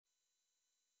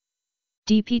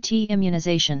DPT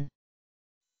immunization.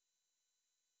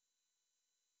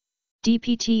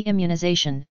 DPT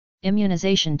immunization,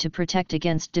 immunization to protect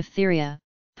against diphtheria,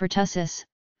 pertussis,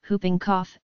 whooping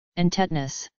cough, and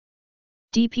tetanus.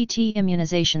 DPT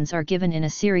immunizations are given in a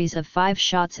series of 5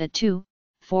 shots at 2,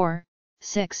 4,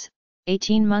 6,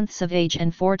 18 months of age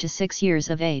and 4 to 6 years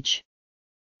of age.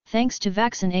 Thanks to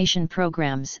vaccination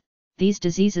programs, these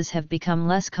diseases have become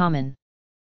less common.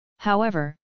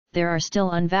 However, there are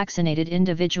still unvaccinated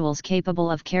individuals capable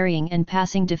of carrying and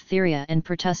passing diphtheria and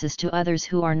pertussis to others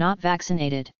who are not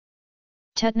vaccinated.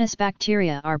 Tetanus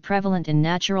bacteria are prevalent in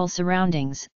natural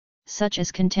surroundings, such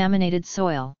as contaminated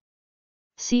soil.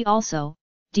 See also,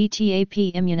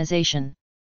 DTaP immunization.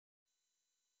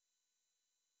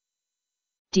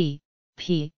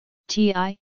 DPT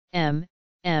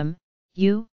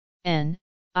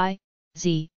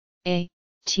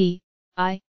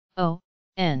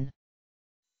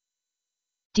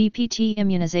DPT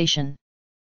immunization.